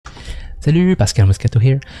Salut, Pascal Moscato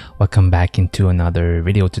here. Welcome back into another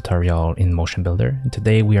video tutorial in MotionBuilder.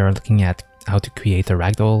 Today we are looking at how to create a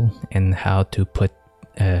ragdoll and how to put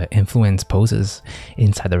influence poses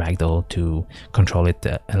inside the ragdoll to control it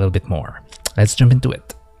a little bit more. Let's jump into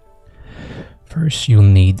it. First, you'll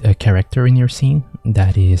need a character in your scene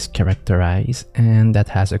that is characterized and that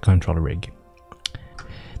has a control rig.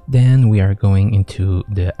 Then we are going into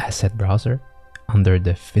the asset browser under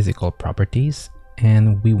the physical properties,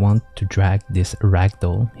 and we want to drag this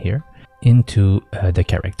ragdoll here into the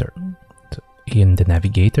character. So in the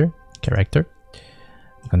navigator character,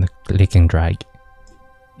 I'm gonna click and drag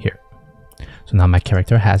here. So now my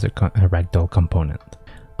character has a ragdoll component.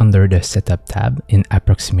 Under the setup tab in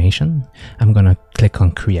approximation, I'm gonna click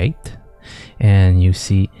on create, and you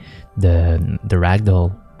see the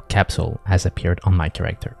ragdoll capsule has appeared on my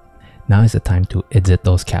character. Now is the time to edit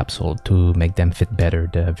those capsules to make them fit better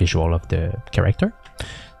the visual of the character.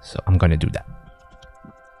 So I'm going to do that.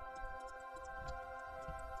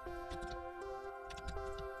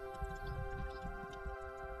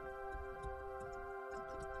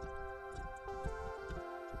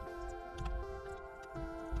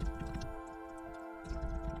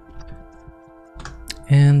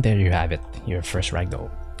 And there you have it, your first ragdoll.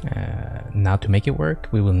 Now to make it work,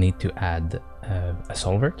 we will need to add a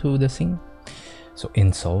solver to the scene. So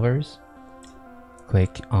in solvers,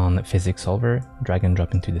 click on physics solver, drag and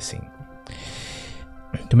drop into the scene.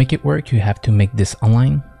 To make it work, you have to make this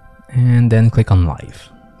online and then click on live.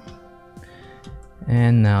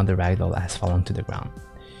 And now the ragdoll has fallen to the ground.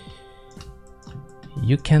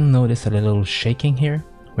 You can notice a little shaking here.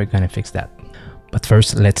 We're gonna fix that. But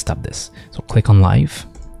first, let's stop this. So click on live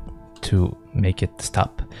to make it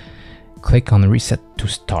stop. Click on reset to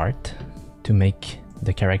start to make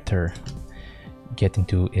the character get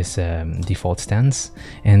into its default stance,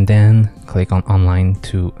 and then click on online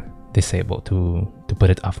to disable, to put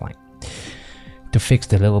it offline. To fix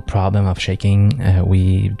the little problem of shaking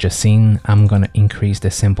we've just seen, I'm gonna increase the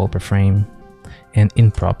sample per frame, and in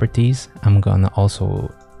properties I'm gonna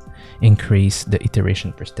also increase the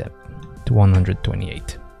iteration per step to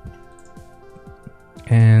 128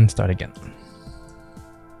 and start again.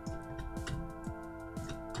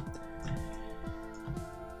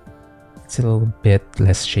 It's a little bit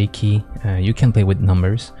less shaky. You can play with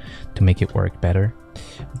numbers to make it work better,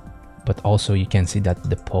 but also you can see that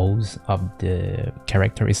the pose of the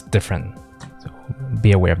character is different, so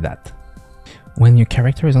be aware of that. When your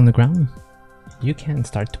character is on the ground, you can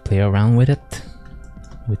start to play around with it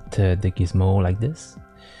with the gizmo like this,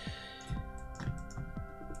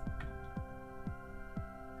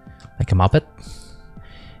 like a Muppet,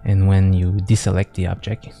 and when you deselect the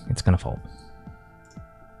object, it's gonna fall.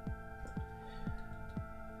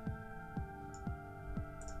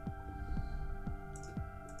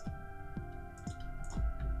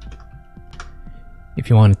 If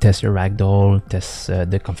you want to test your ragdoll, test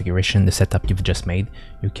the configuration, the setup you've just made,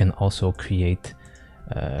 you can also create,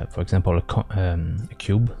 for example, a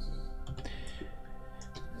cube.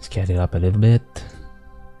 Scale it up a little bit.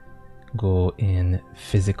 Go in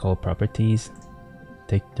physical properties,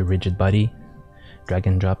 take the rigid body, drag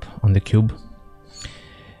and drop on the cube,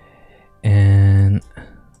 and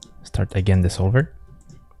start again the solver.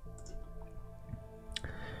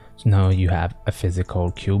 So now you have a physical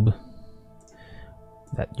cube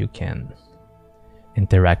that you can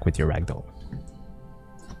interact with your ragdoll.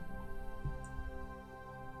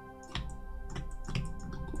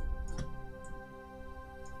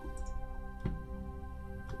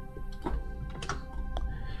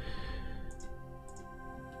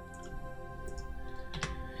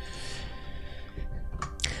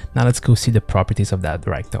 Now let's go see the properties of that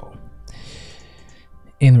ragdoll.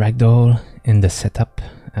 In ragdoll, in the setup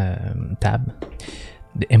tab,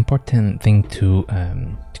 the important thing to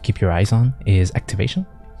keep your eyes on is activation.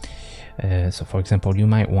 So for example, you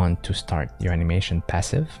might want to start your animation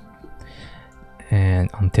passive and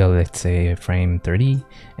until, let's say, frame 30,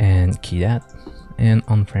 and key that, and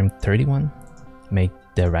on frame 31 make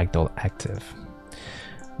the ragdoll active.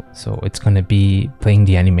 So it's going to be playing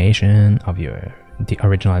the animation of the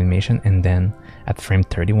original animation, and then at frame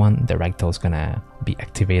 31 the ragdoll is going to be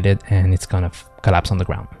activated and it's going to collapse on the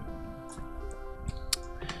ground.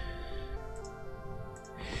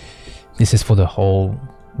 This is for the whole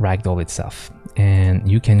ragdoll itself, and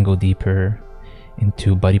you can go deeper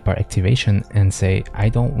into body part activation and say, I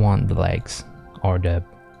don't want the legs or the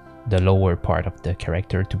lower part of the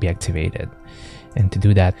character to be activated. And to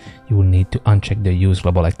do that, you will need to uncheck the use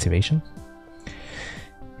global activation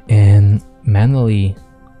and manually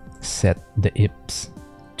set the hips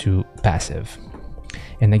to passive.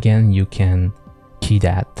 And again, you can key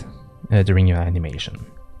that during your animation.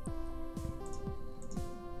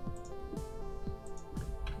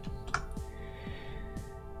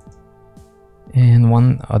 And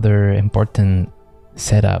one other important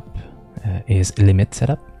setup is limit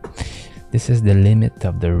setup. This is the limit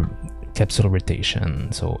of the capsule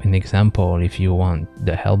rotation. So an example, if you want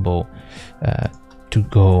the elbow to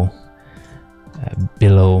go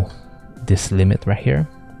below this limit right here,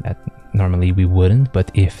 that normally we wouldn't,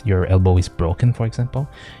 but if your elbow is broken, for example,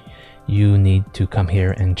 you need to come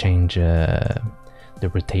here and change the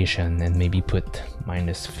rotation and maybe put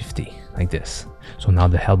 -50 like this. So now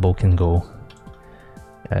the elbow can go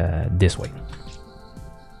this way.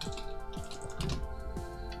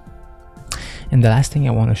 And the last thing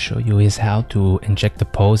I want to show you is how to inject the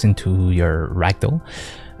pose into your ragdoll.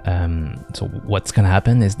 So what's gonna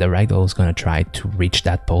happen is the ragdoll is gonna try to reach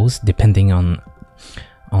that pose. Depending on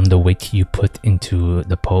the weight you put into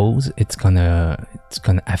the pose, it's gonna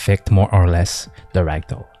affect more or less the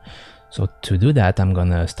ragdoll. So to do that, I'm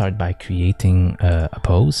gonna start by creating a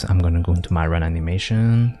pose. I'm gonna go into my run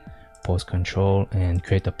animation, pose control, and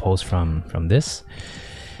create a pose from this,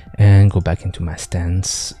 and go back into my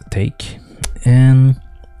stance take, and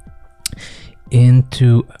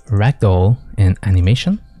into ragdoll and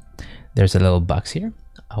animation. There's a little box here.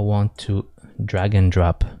 I want to drag and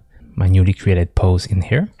drop my newly created pose in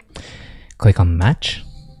here. Click on match,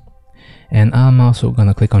 and I'm also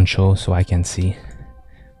gonna click on show so I can see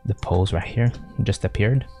the pose right here just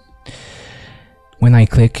appeared. When I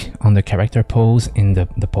click on the character pose in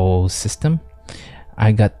the pose system,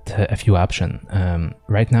 I got a few options.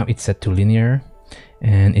 Right now it's set to linear,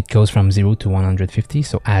 and it goes from 0 to 150.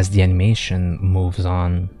 So as the animation moves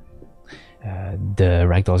on, the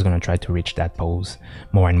ragdoll is going to try to reach that pose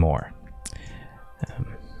more and more.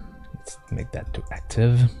 Let's make that to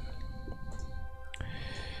active.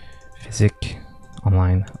 Physic,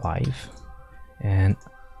 online, live, and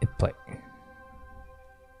it play.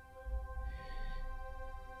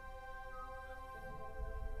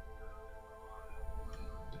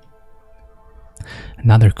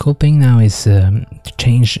 Another cool thing now is to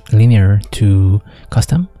change linear to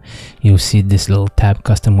custom. You see this little tab,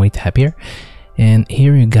 custom weight, appear, and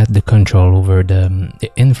here you got the control over the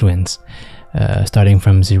influence, starting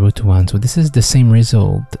from 0 to 1. So this is the same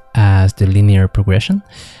result as the linear progression,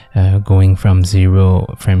 going from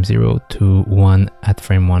frame 0 to 1 at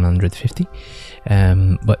frame 150.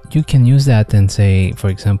 But you can use that and say, for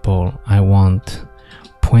example, I want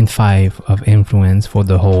 0.5 of influence for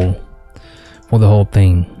the whole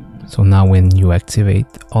thing. So now when you activate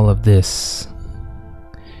all of this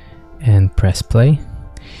and press play,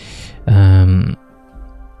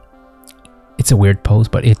 it's a weird pose,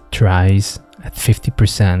 but it tries at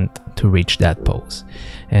 50% to reach that pose.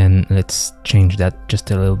 And let's change that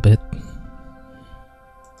just a little bit.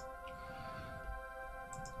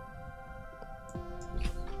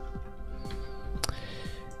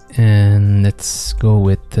 And let's go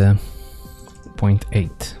with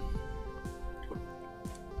 0.8.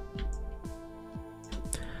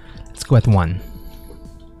 Let's go at 1.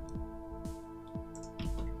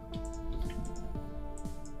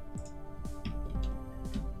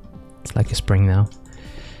 It's like a spring now.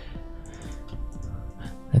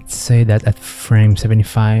 Let's say that at frame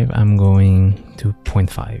 75, I'm going to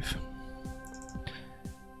 0.5.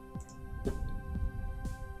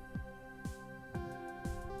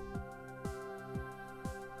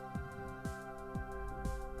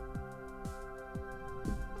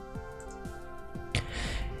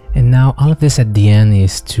 And now all of this at the end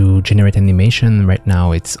is to generate animation. Right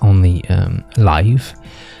now it's only live.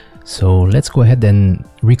 So let's go ahead and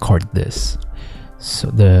record this.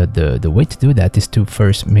 So the way to do that is to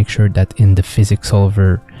first make sure that in the physics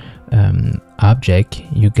solver object,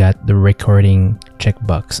 you got the recording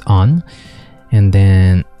checkbox on. And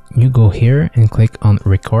then you go here and click on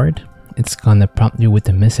record. It's gonna prompt you with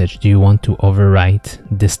a message. Do you want to overwrite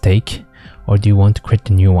this take, or do you want to create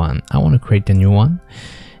a new one? I want to create a new one.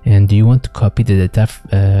 And do you want to copy the data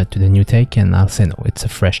to the new take? And I'll say no, it's a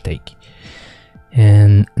fresh take.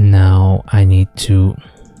 And now I need to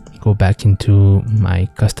go back into my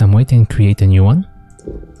custom weight and create a new one.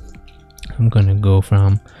 I'm gonna go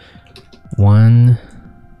from 1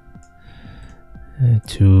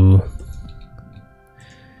 to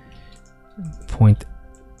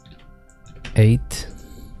 0.8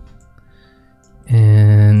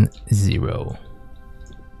 and 0.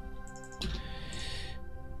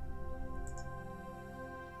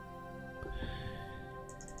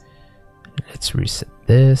 Let's reset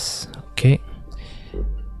this. Okay.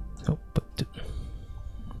 So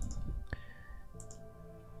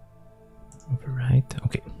overwrite.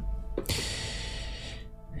 Okay.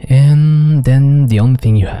 And And then the only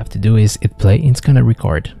thing you have to do is hit play, it's gonna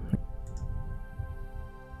record.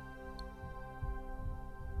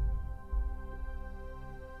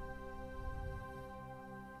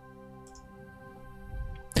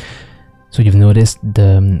 So you've noticed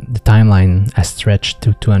the timeline has stretched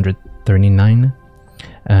to 239.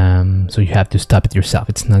 So you have to stop it yourself.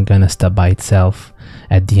 It's not gonna stop by itself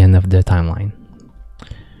at the end of the timeline.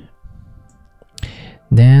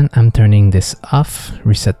 Then I'm turning this off,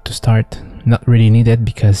 reset to start. Not really needed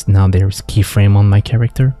because now there's keyframe on my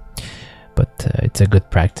character, but it's a good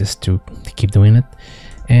practice to keep doing it.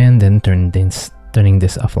 And then turning this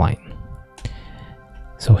offline.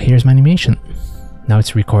 So here's my animation. Now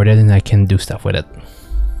it's recorded and I can do stuff with it.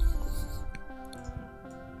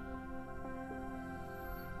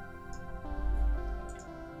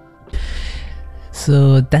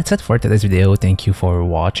 So that's it for today's video. Thank you for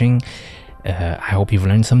watching. I hope you've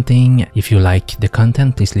learned something. If you like the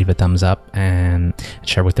content, please leave a thumbs up and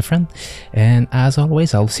share with a friend. And as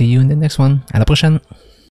always, I'll see you in the next one. À la prochaine!